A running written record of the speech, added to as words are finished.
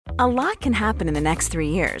A lot can happen in the next 3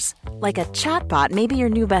 years. Like a chatbot may be your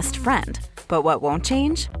new best friend. But what won't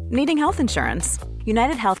change? Needing health insurance.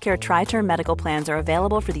 United Healthcare Tri-Term Medical Plans are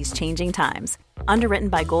available for these changing times. Underwritten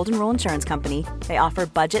by Golden Rule Insurance Company, they offer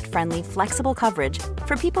budget-friendly, flexible coverage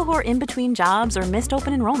for people who are in between jobs or missed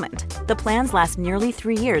open enrollment. The plans last nearly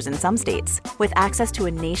 3 years in some states, with access to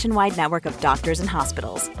a nationwide network of doctors and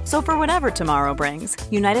hospitals. So for whatever tomorrow brings,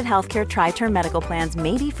 United Healthcare Tri-Term Medical Plans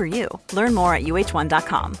may be for you. Learn more at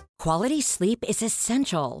uh1.com. Quality sleep is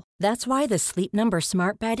essential. That's why the Sleep Number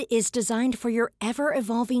Smart Bed is designed for your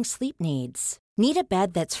ever-evolving sleep needs. Need a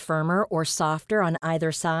bed that's firmer or softer on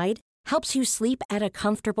either side? Helps you sleep at a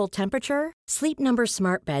comfortable temperature? Sleep Number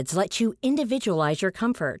Smart Beds let you individualize your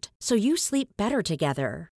comfort, so you sleep better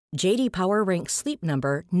together. J.D. Power ranks Sleep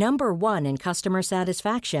Number number 1 in customer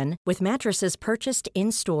satisfaction with mattresses purchased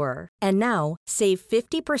in-store. And now, save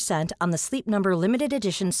 50% on the Sleep Number Limited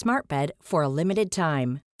Edition Smart Bed for a limited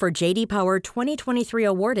time. For J.D. Power 2023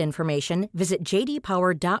 award information, visit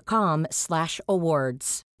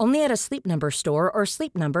jdpower.com/awards. Only at a Sleep Number store or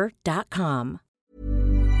sleepnumber.com.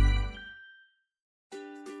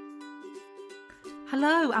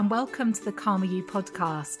 Hello and welcome to the Calmer You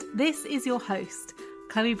podcast. This is your host,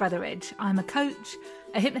 Chloe Brotheridge. I'm a coach,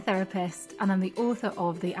 a hypnotherapist, and I'm the author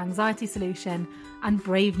of The Anxiety Solution and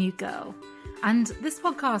Brave New Girl. And this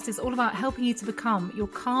podcast is all about helping you to become your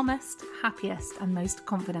calmest, happiest, and most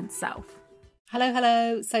confident self.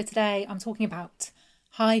 Hello. So today I'm talking about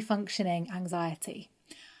high functioning anxiety.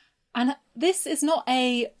 And this is not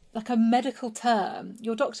a medical term.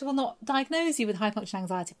 Your doctor will not diagnose you with high functioning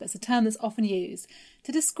anxiety, but it's a term that's often used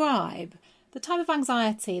to describe the type of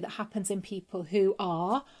anxiety that happens in people who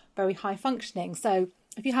are very high functioning. So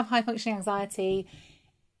if you have high functioning anxiety,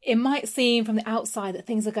 it might seem from the outside that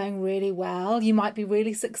things are going really well. You might be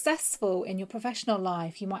really successful in your professional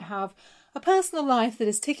life. You might have a personal life that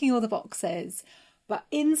is ticking all the boxes. But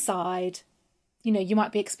inside, you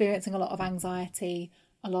might be experiencing a lot of anxiety,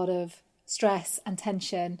 a lot of stress and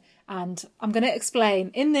tension. And I'm going to explain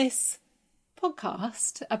in this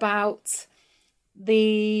podcast about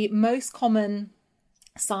the most common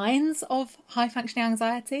signs of high functioning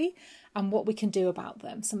anxiety and what we can do about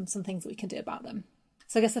them, some things that we can do about them.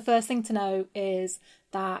 So I guess the first thing to know is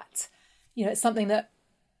that, it's something that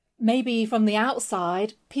maybe from the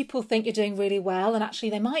outside, people think you're doing really well, and actually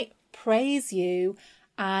they might praise you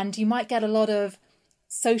and you might get a lot of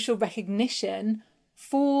social recognition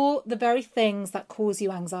for the very things that cause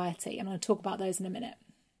you anxiety. And I'm going to talk about those in a minute.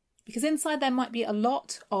 Because inside there might be a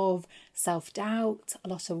lot of self-doubt, a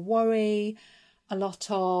lot of worry, a lot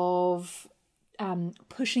of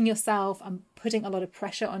pushing yourself and putting a lot of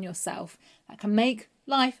pressure on yourself that can make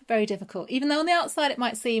life very difficult, even though on the outside it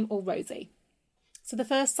might seem all rosy. So the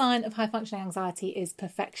first sign of high functioning anxiety is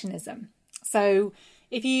perfectionism. So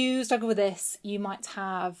if you struggle with this, you might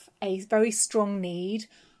have a very strong need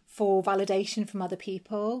for validation from other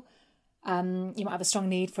people. You might have a strong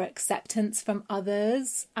need for acceptance from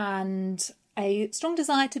others and a strong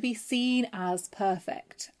desire to be seen as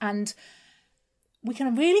perfect. And we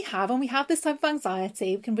can really have, when we have this type of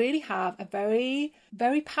anxiety, we can really have a very,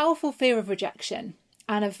 very powerful fear of rejection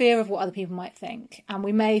and a fear of what other people might think. And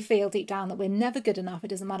we may feel deep down that we're never good enough. It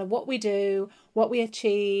doesn't matter what we do, what we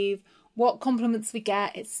achieve, what compliments we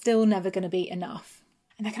get, it's still never going to be enough.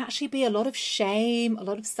 And there can actually be a lot of shame, a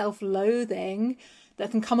lot of self-loathing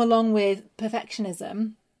that can come along with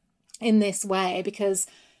perfectionism in this way, because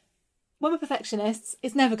when we're perfectionists,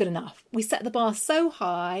 it's never good enough. We set the bar so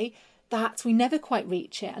high that we never quite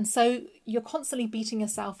reach it. And so you're constantly beating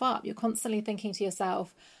yourself up. You're constantly thinking to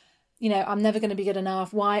yourself, I'm never going to be good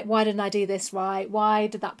enough. Why didn't I do this right? Why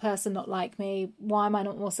did that person not like me? Why am I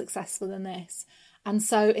not more successful than this? And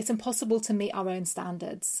so it's impossible to meet our own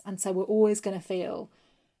standards. And so we're always going to feel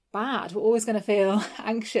bad. We're always going to feel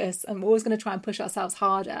anxious, and we're always going to try and push ourselves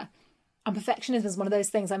harder. And perfectionism is one of those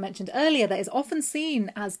things I mentioned earlier that is often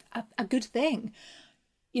seen as a good thing.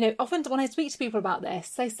 Often when I speak to people about this,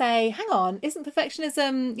 they say, hang on, isn't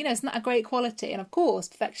perfectionism, isn't that a great quality? And of course,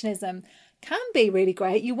 perfectionism can be really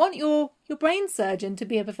great. You want your brain surgeon to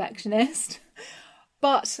be a perfectionist.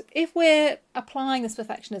 But if we're applying this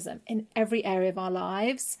perfectionism in every area of our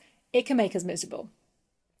lives, it can make us miserable.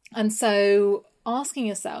 And so asking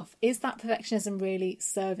yourself, is that perfectionism really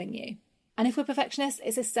serving you? And if we're perfectionists,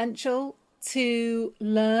 it's essential to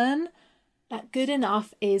learn that good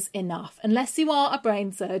enough is enough. Unless you are a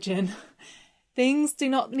brain surgeon, things do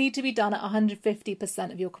not need to be done at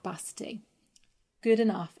 150% of your capacity. Good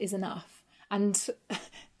enough is enough. And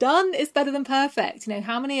done is better than perfect.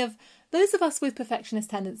 How many of those of us with perfectionist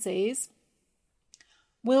tendencies,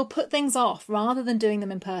 we'll put things off rather than doing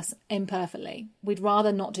them imperfectly. We'd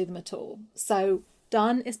rather not do them at all. So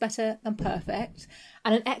done is better than perfect.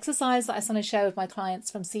 And an exercise that I sometimes share with my clients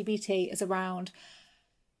from CBT is around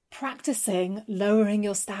practicing lowering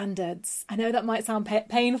your standards. I know that might sound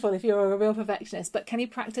painful if you're a real perfectionist, but can you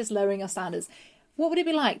practice lowering your standards? What would it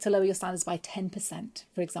be like to lower your standards by 10%,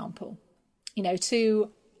 for example? To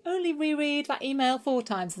only reread that email 4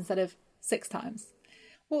 times instead of 6 times.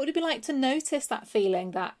 What would it be like to notice that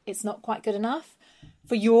feeling that it's not quite good enough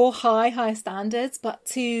for your high standards, but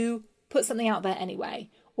to put something out there anyway,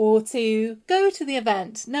 or to go to the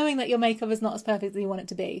event knowing that your makeup is not as perfect as you want it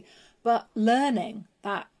to be, but learning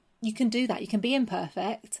that you can do that. You can be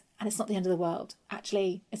imperfect and it's not the end of the world.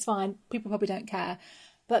 Actually, it's fine. People probably don't care.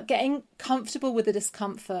 But getting comfortable with the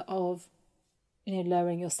discomfort of,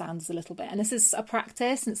 lowering your standards a little bit. And this is a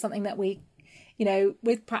practice, and it's something that we,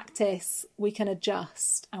 with practice, we can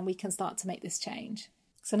adjust and we can start to make this change.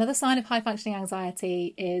 So another sign of high functioning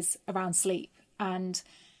anxiety is around sleep. And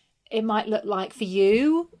it might look like for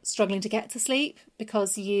you struggling to get to sleep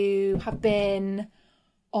because you have been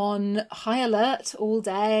on high alert all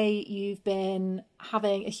day. You've been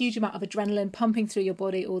having a huge amount of adrenaline pumping through your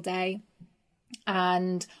body all day.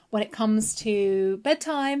 And when it comes to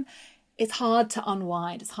bedtime, it's hard to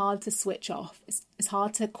unwind. It's hard to switch off. It's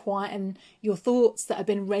hard to quieten your thoughts that have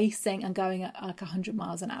been racing and going at like 100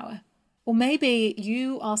 miles an hour. Or maybe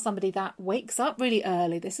you are somebody that wakes up really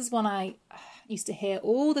early. This is one I used to hear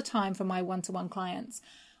all the time from my one-to-one clients,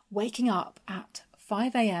 waking up at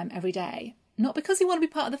 5 a.m. every day. Not because you want to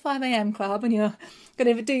be part of the 5 a.m. club and you're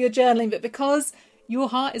going to do your journaling, but because your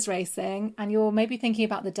heart is racing and you're maybe thinking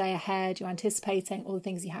about the day ahead, you're anticipating all the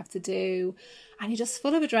things you have to do, and you're just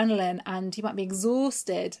full of adrenaline and you might be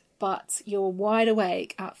exhausted, but you're wide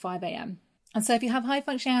awake at 5 a.m. And so if you have high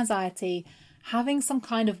functioning anxiety, having some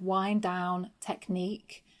kind of wind down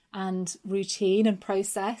technique and routine and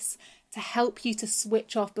process to help you to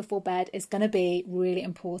switch off before bed is going to be really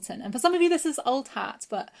important. And for some of you, this is old hat,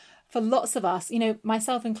 but for lots of us,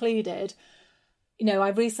 myself included,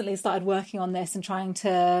 I've recently started working on this and trying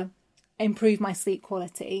to improve my sleep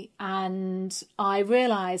quality. And I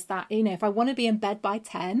realised that, if I want to be in bed by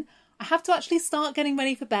 10, I have to actually start getting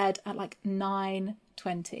ready for bed at like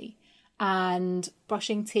 9:20 and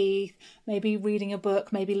brushing teeth, maybe reading a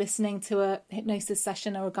book, maybe listening to a hypnosis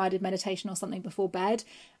session or a guided meditation or something before bed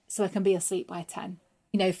so I can be asleep by 10.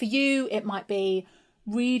 For you, it might be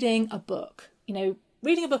reading a book.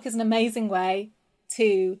 Reading a book is an amazing way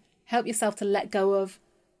to help yourself to let go of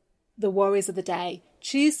the worries of the day.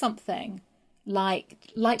 Choose something like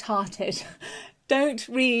lighthearted. Don't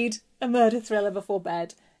read a murder thriller before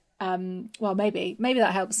bed. Well, maybe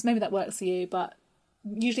that helps. Maybe that works for you. But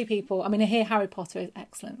usually people, I hear Harry Potter is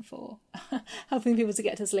excellent for helping people to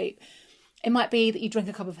get to sleep. It might be that you drink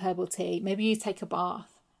a cup of herbal tea. Maybe you take a bath.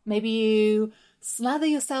 Maybe you slather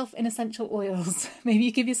yourself in essential oils. Maybe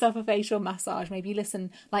you give yourself a facial massage. Maybe you listen,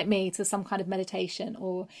 like me, to some kind of meditation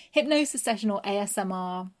or hypnosis session or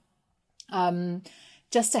ASMR,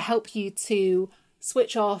 just to help you to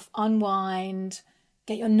switch off, unwind,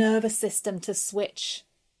 get your nervous system to switch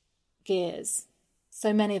gears.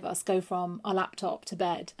 So many of us go from our laptop to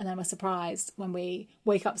bed and then we're surprised when we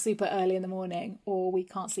wake up super early in the morning or we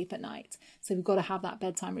can't sleep at night. So we've got to have that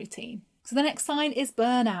bedtime routine. So the next sign is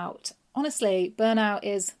burnout. Honestly, burnout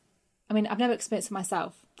is, I've never experienced it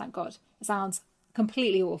myself, thank God. It sounds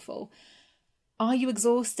completely awful. Are you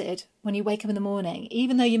exhausted when you wake up in the morning,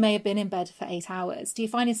 even though you may have been in bed for 8 hours? Do you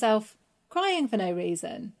find yourself crying for no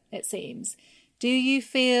reason, it seems? Do you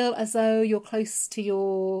feel as though you're close to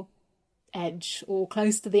your edge or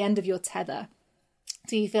close to the end of your tether?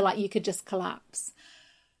 Do you feel like you could just collapse?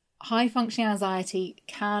 High functioning anxiety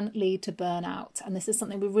can lead to burnout, and this is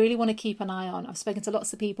something we really want to keep an eye on. I've spoken to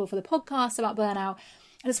lots of people for the podcast about burnout,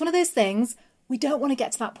 and it's one of those things, we don't want to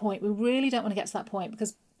get to that point. We really don't want to get to that point,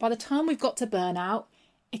 because by the time we've got to burnout,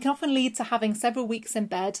 it can often lead to having several weeks in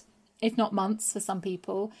bed, if not months for some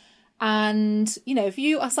people. And, if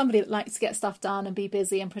you are somebody that likes to get stuff done and be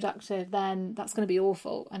busy and productive, then that's going to be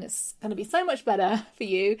awful. And it's going to be so much better for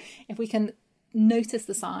you if we can notice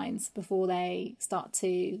the signs before they start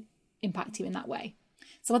to impact you in that way.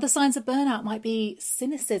 So other signs of burnout might be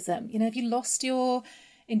cynicism. Have you lost your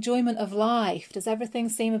enjoyment of life? Does everything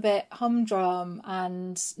seem a bit humdrum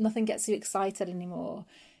and nothing gets you excited anymore?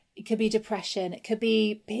 It could be depression. It could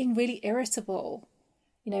be being really irritable.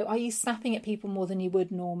 Are you snapping at people more than you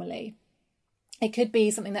would normally? It could be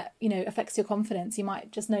something that, affects your confidence. You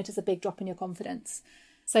might just notice a big drop in your confidence.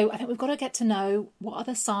 So I think we've got to get to know what are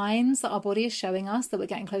the signs that our body is showing us that we're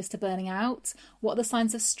getting close to burning out. What are the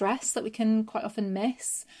signs of stress that we can quite often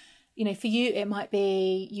miss? You know, for you, it might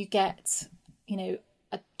be you get, you know,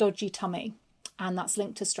 a dodgy tummy, and that's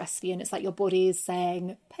linked to stress for you. And it's like your body is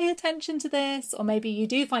saying, pay attention to this. Or maybe you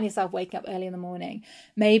do find yourself waking up early in the morning.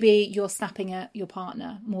 Maybe you're snapping at your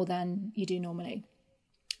partner more than you do normally.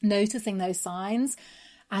 Noticing those signs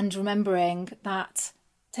and remembering that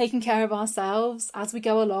taking care of ourselves as we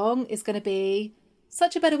go along is going to be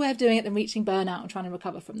such a better way of doing it than reaching burnout and trying to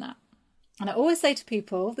recover from that. And I always say to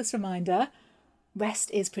people, this reminder, rest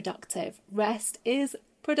is productive. Rest is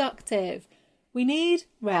productive. We need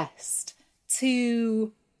rest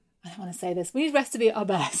to, I don't want to say this, we need rest to be at our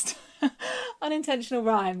best. Unintentional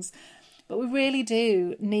rhymes. But we really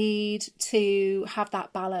do need to have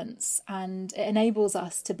that balance, and it enables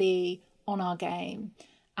us to be on our game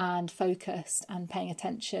and focused and paying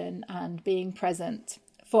attention and being present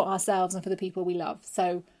for ourselves and for the people we love.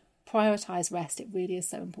 So prioritise rest. It really is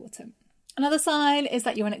so important. Another sign is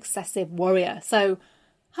that you're an excessive worrier. So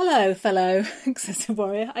hello, fellow excessive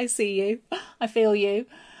worrier. I see you. I feel you.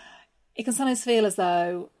 It can sometimes feel as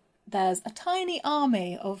though there's a tiny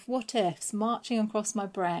army of what ifs marching across my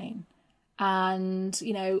brain, and,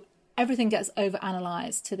 you know, everything gets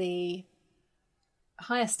overanalyzed to the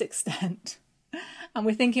highest extent. And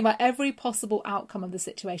we're thinking about every possible outcome of the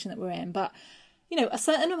situation that we're in. But, you know, a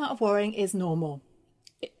certain amount of worrying is normal.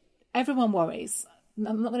 Everyone worries.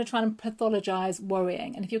 I'm not going to try and pathologize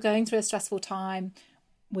worrying. And if you're going through a stressful time,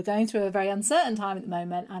 we're going through a very uncertain time at the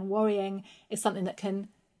moment, and worrying is something that can,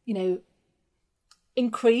 you know,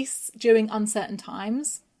 increase during uncertain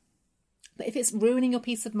times. But if it's ruining your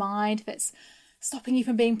peace of mind, if it's stopping you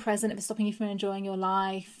from being present, if it's stopping you from enjoying your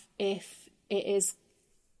life, if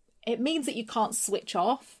it means that you can't switch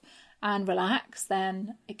off and relax,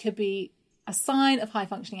 then it could be a sign of high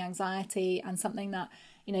functioning anxiety and something that,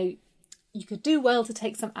 you know, you could do well to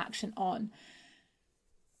take some action on.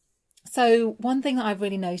 So one thing that I've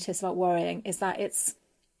really noticed about worrying is that it's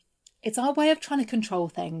our way of trying to control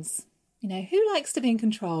things. You know, who likes to be in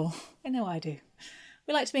control? I know I do.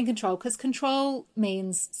 We like to be in control because control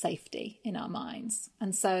means safety in our minds.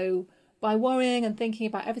 And so by worrying and thinking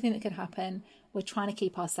about everything that could happen, we're trying to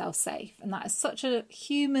keep ourselves safe. And that is such a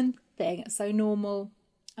human thing. It's so normal.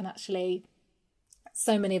 And actually,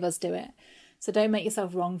 so many of us do it. So don't make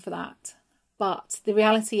yourself wrong for that. But the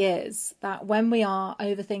reality is that when we are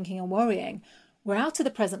overthinking and worrying, we're out of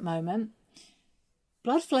the present moment.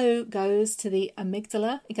 Blood flow goes to the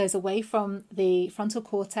amygdala. It goes away from the frontal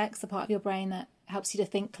cortex, the part of your brain that helps you to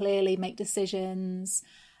think clearly, make decisions,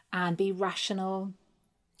 and be rational.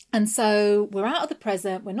 And so we're out of the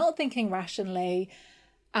present, we're not thinking rationally,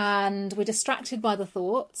 and we're distracted by the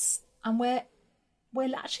thoughts, and we're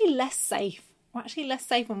actually less safe. We're actually less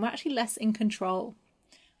safe, and we're actually less in control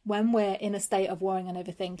when we're in a state of worrying and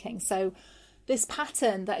overthinking. So this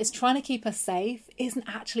pattern that is trying to keep us safe isn't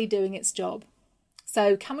actually doing its job.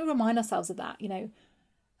 So can we remind ourselves of that? You know,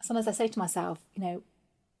 sometimes I say to myself, you know,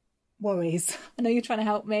 worries, I know you're trying to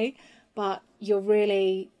help me, but you're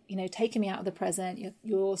really, you know, taking me out of the present.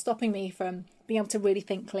 You're stopping me from being able to really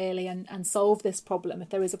think clearly and solve this problem if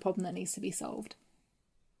there is a problem that needs to be solved.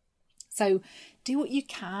 So do what you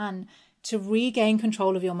can to regain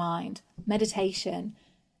control of your mind. Meditation,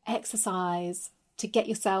 exercise, to get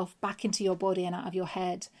yourself back into your body and out of your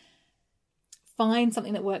head. Find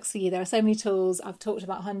something that works for you. There are so many tools. I've talked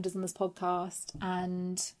about hundreds on this podcast,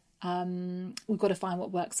 and we've got to find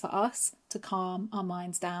what works for us to calm our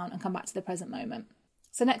minds down and come back to the present moment.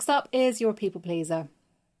 So next up is you're a people pleaser.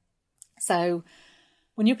 So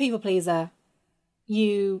when you're a people pleaser,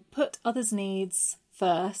 you put others' needs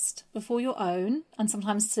first before your own, and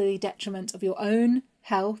sometimes to the detriment of your own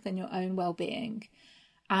health and your own well-being.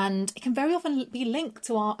 And it can very often be linked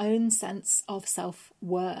to our own sense of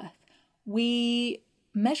self-worth. We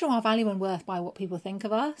measure our value and worth by what people think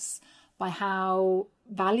of us, by how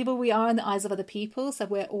valuable we are in the eyes of other people. So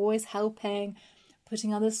we're always helping,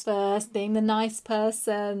 putting others first, being the nice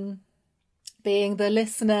person, being the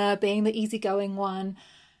listener, being the easygoing one.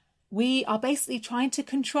 We are basically trying to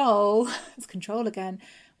control, it's control again,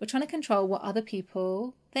 we're trying to control what other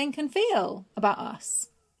people think and feel about us.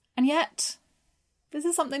 And yet, this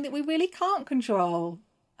is something that we really can't control.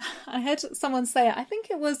 I heard someone say it, I think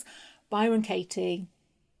it was Byron Katie,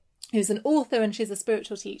 who's an author and she's a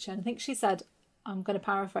spiritual teacher. And I think she said, I'm going to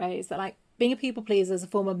paraphrase, that like being a people pleaser is a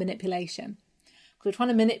form of manipulation. Because we're trying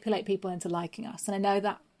to manipulate people into liking us. And I know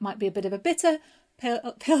that might be a bit of a bitter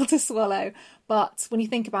pill to swallow, but when you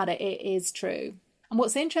think about it, it is true. And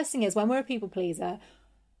what's interesting is when we're a people pleaser,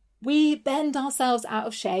 we bend ourselves out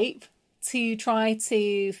of shape to try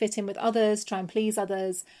to fit in with others, try and please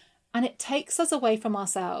others. And it takes us away from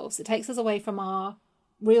ourselves. It takes us away from our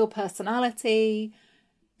real personality,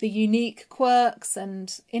 the unique quirks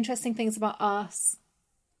and interesting things about us.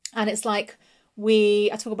 And it's like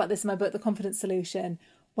I talk about this in my book, The Confidence Solution.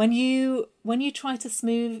 When you try to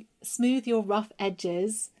smooth your rough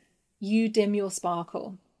edges, you dim your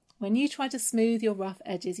sparkle. When you try to smooth your rough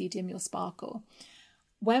edges, you dim your sparkle.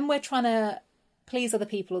 When we're trying to please other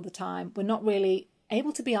people all the time, we're not really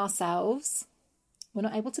able to be ourselves. We're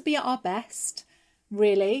not able to be at our best,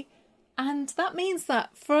 really. And that means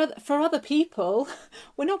that for other people,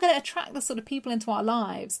 we're not going to attract the sort of people into our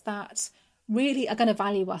lives that really are going to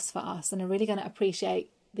value us for us and are really going to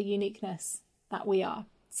appreciate the uniqueness that we are.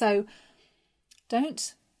 So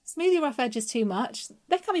don't smooth your rough edges too much.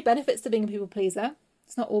 There can be benefits to being a people pleaser.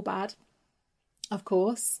 It's not all bad, of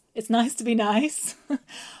course. It's nice to be nice.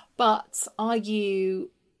 But are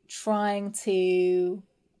you trying to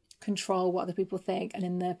control what other people think? And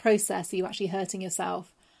in the process, are you actually hurting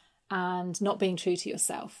yourself and not being true to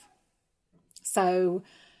yourself? So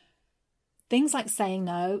things like saying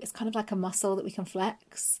no is kind of like a muscle that we can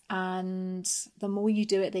flex. And the more you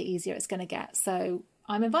do it, the easier it's going to get. So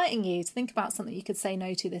I'm inviting you to think about something you could say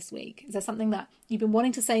no to this week. Is there something that you've been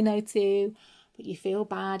wanting to say no to, but you feel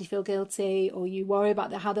bad, you feel guilty, or you worry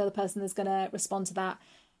about how the other person is going to respond to that?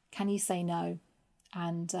 Can you say no?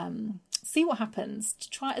 And see what happens. To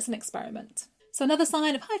try it as an experiment. So another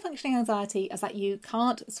sign of high functioning anxiety is that you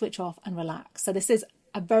can't switch off and relax. So this is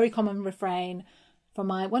a very common refrain from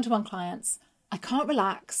my one-to-one clients. I can't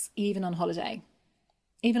relax even on holiday.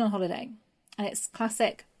 Even on holiday. And it's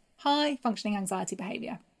classic high functioning anxiety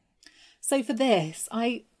behaviour. So for this,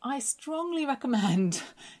 I strongly recommend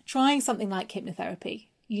trying something like hypnotherapy.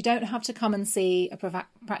 You don't have to come and see a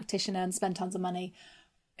practitioner and spend tons of money.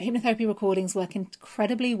 Hypnotherapy recordings work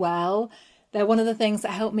incredibly well. They're one of the things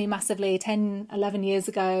that helped me massively 10, 11 years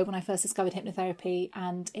ago when I first discovered hypnotherapy,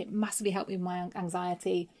 and it massively helped me with my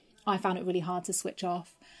anxiety. I found it really hard to switch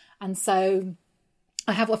off. And so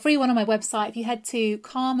I have a free one on my website. If you head to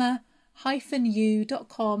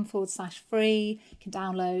karma-u.com/free, you can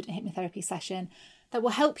download a hypnotherapy session that will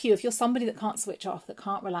help you if you're somebody that can't switch off, that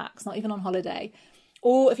can't relax, not even on holiday.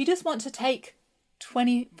 Or if you just want to take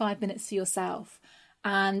 25 minutes to yourself.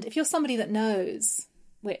 And if you're somebody that knows,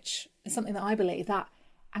 which is something that I believe, that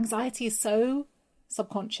anxiety is so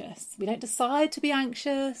subconscious. We don't decide to be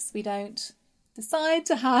anxious. We don't decide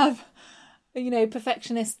to have,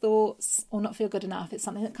 perfectionist thoughts or not feel good enough. It's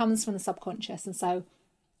something that comes from the subconscious. And so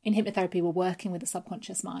in hypnotherapy, we're working with the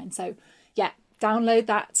subconscious mind. So yeah, download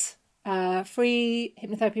that free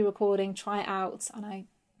hypnotherapy recording, try it out, and I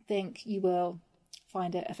think you will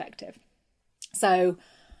find it effective. So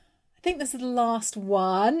I think this is the last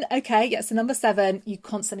one. Okay, yeah, so number 7, you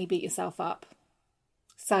constantly beat yourself up.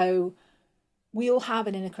 So we all have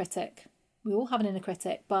an inner critic.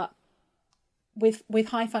 But with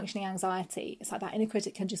high functioning anxiety, it's like that inner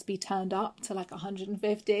critic can just be turned up to like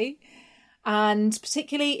 150. And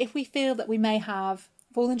particularly if we feel that we may have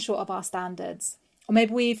fallen short of our standards, or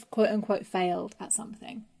maybe we've quote unquote failed at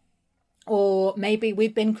something, or maybe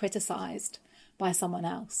we've been criticised by someone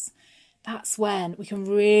else. That's when we can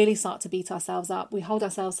really start to beat ourselves up. We hold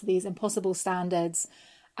ourselves to these impossible standards,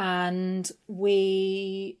 and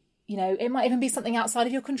it might even be something outside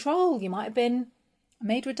of your control. You might have been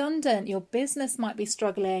made redundant. Your business might be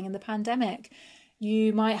struggling in the pandemic.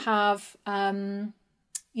 You might have,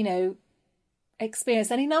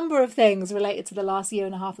 experienced any number of things related to the last year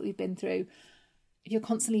and a half that we've been through. If you're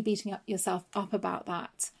constantly beating yourself up about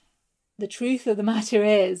that, the truth of the matter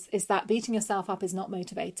is that beating yourself up is not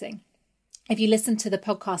motivating. If you listen to the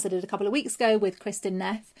podcast I did a couple of weeks ago with Kristin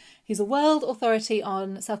Neff, who's a world authority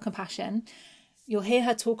on self-compassion, you'll hear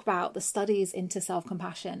her talk about the studies into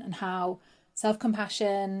self-compassion and how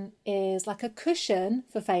self-compassion is like a cushion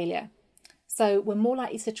for failure. So we're more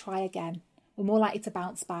likely to try again. We're more likely to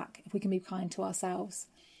bounce back if we can be kind to ourselves.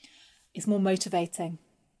 It's more motivating.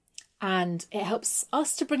 And it helps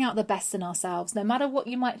us to bring out the best in ourselves. No matter what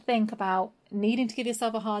you might think about needing to give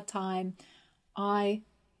yourself a hard time, I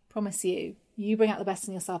promise you bring out the best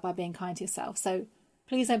in yourself by being kind to yourself. So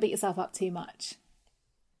please don't beat yourself up too much.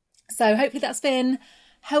 So hopefully that's been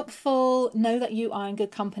helpful. Know that you are in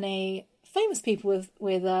good company. Famous people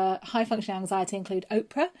with high functioning anxiety include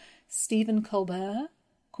Oprah, Stephen Colbert,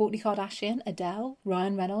 Kourtney Kardashian, Adele,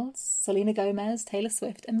 Ryan Reynolds, Selena Gomez, Taylor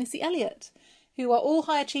Swift, and Missy Elliott, who are all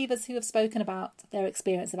high achievers who have spoken about their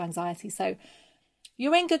experience of anxiety. So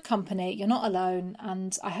you're in good company, you're not alone,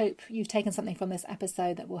 and I hope you've taken something from this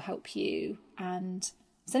episode that will help you. And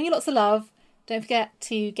I'm sending you lots of love. Don't forget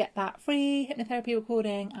to get that free hypnotherapy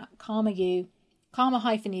recording at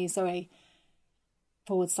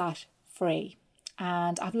karma-u.com/free.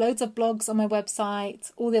 And I have loads of blogs on my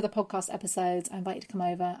website, all the other podcast episodes. I invite you to come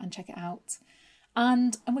over and check it out.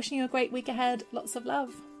 And I'm wishing you a great week ahead. Lots of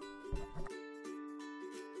love.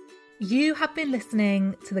 You have been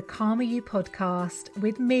listening to the Calmer You podcast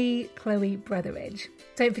with me, Chloe Brotheridge.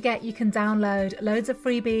 Don't forget you can download loads of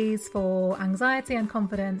freebies for anxiety and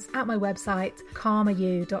confidence at my website,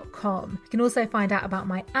 calmeryou.com. You can also find out about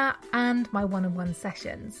my app and my one-on-one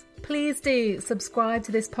sessions. Please do subscribe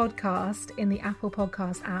to this podcast in the Apple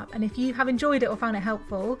Podcast app. And if you have enjoyed it or found it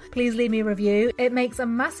helpful, please leave me a review. It makes a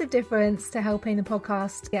massive difference to helping the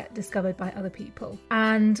podcast get discovered by other people.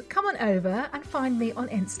 And come on over and find me on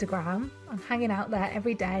Instagram. I'm hanging out there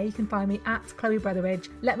every day. You can find me at Chloe Brotheridge.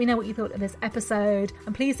 Let me know what you thought of this episode.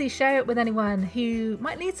 And please do share it with anyone who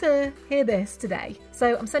might need to hear this today.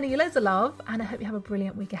 So I'm sending you loads of love and I hope you have a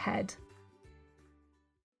brilliant week ahead.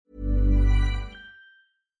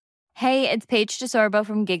 Hey, it's Paige DeSorbo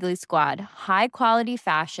from Giggly Squad. High quality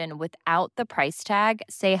fashion without the price tag.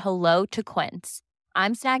 Say hello to Quince.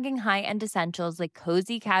 I'm snagging high-end essentials like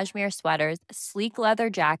cozy cashmere sweaters, sleek leather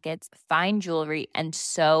jackets, fine jewelry, and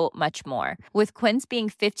so much more. With Quince being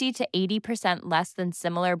 50 to 80% less than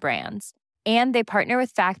similar brands. And they partner with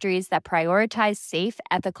factories that prioritize safe,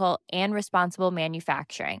 ethical, and responsible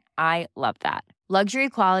manufacturing. I love that. Luxury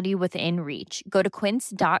quality within reach. Go to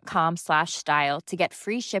quince.com/style to get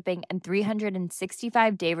free shipping and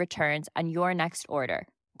 365-day returns on your next order.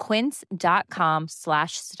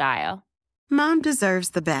 Quince.com/style. Mom deserves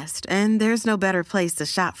the best, and there's no better place to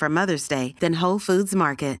shop for Mother's Day than Whole Foods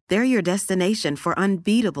Market. They're your destination for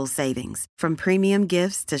unbeatable savings, from premium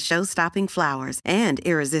gifts to show-stopping flowers and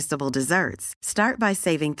irresistible desserts. Start by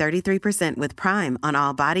saving 33% with Prime on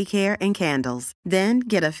all body care and candles. Then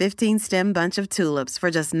get a 15-stem bunch of tulips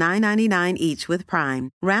for just $9.99 each with Prime.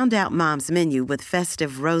 Round out Mom's menu with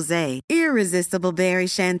festive rosé, irresistible berry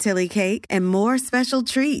chantilly cake, and more special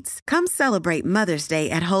treats. Come celebrate Mother's Day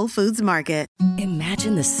at Whole Foods Market.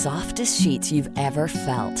 Imagine the softest sheets you've ever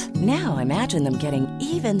felt. Now imagine them getting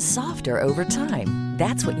even softer over time.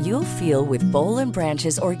 That's what you'll feel with Boll &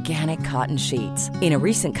 Branch's organic cotton sheets. In a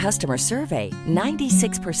recent customer survey,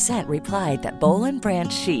 96% replied that Boll &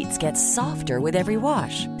 Branch sheets get softer with every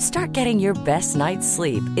wash. Start getting your best night's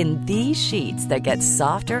sleep in these sheets that get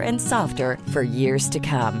softer and softer for years to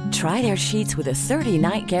come. Try their sheets with a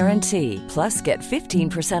 30-night guarantee. Plus, get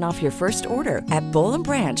 15% off your first order at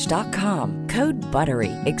bollandbranch.com. Code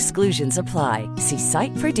BUTTERY. Exclusions apply. See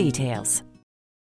site for details.